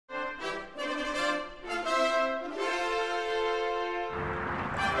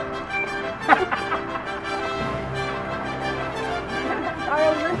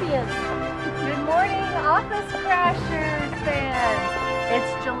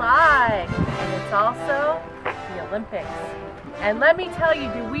July, and it's also the Olympics. And let me tell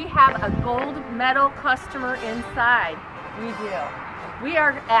you, do we have a gold medal customer inside? We do. We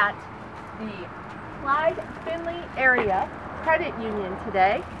are at the Clyde Federal Area Credit Union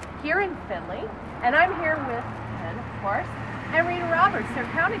today, here in Findlay, and I'm here with, Ken, of course, and Rita Roberts, their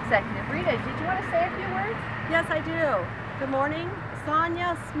account executive. Rita, did you want to say a few words? Yes, I do. Good morning,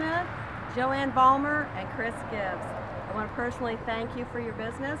 Sonia Smith, Joanne Balmer, and Chris Gibbs. I want to personally thank you for your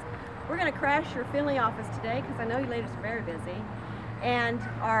business. We're going to crash your Findlay office today because I know you ladies are very busy. And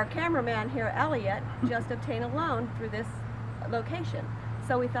our cameraman here, Elliot, just obtained a loan through this location.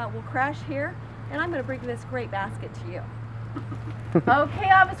 So we thought we'll crash here, and I'm going to bring this great basket to you.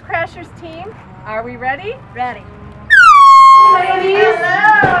 Okay, Office Crashers team, are we ready? Ready. Ladies,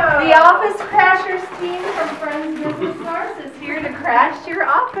 hello. The Office Crashers team from Friends Business Source is here to crash your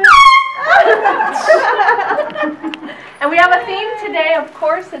office. And we have a theme today, of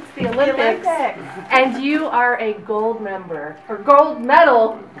course, it's the Olympics. And you are a gold member, or gold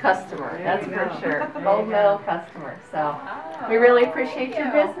medal customer, that's for sure. Gold medal customer. So we really appreciate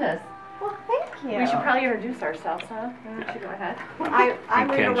your business. Well, thank you. We should probably introduce ourselves, huh? Why don't you go ahead? I'm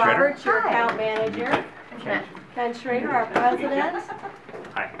Rita Roberts, your Hi. account manager. Ken Schrader, our president.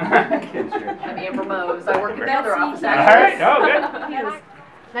 Hi. I'm Amber Mose. I work at the other office, All actually. right. Oh, good.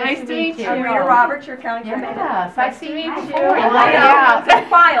 Nice to meet you. I'm Rita Roberts, your account executive. Yes, nice to meet you. Yeah.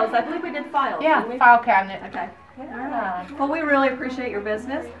 Files. I believe we did files. Yeah, didn't we? file cabinet. Okay. Yeah. Well, we really appreciate your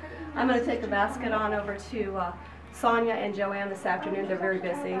business. I'm going to take the basket on over to Sonia and Joanne this afternoon. They're very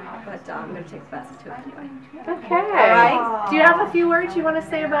busy, but I'm going to take the basket to them anyway. Okay. All right. Do you have a few words you want to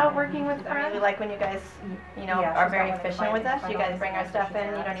say about working with I really friends? like when you guys, are very efficient with us. You guys bring our stuff in.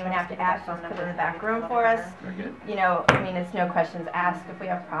 You don't even have to ask. Just put it in the back room for us. It's no questions asked. If we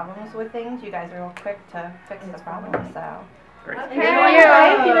have problems with things, you guys are real quick to fix the problem. So. Great. Okay.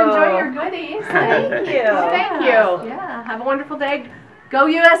 Thank you. Enjoy your goodies. Thank you. Thank you. Yeah. Have a wonderful day. Go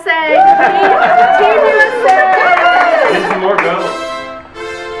USA! Team USA! And some more go.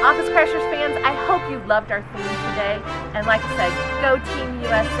 Office Crashers fans, I hope you loved our theme today. And like I said, go Team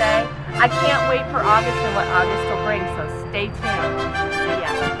USA. I can't wait for August and what August will bring, so stay tuned. See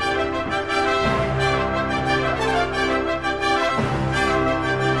ya.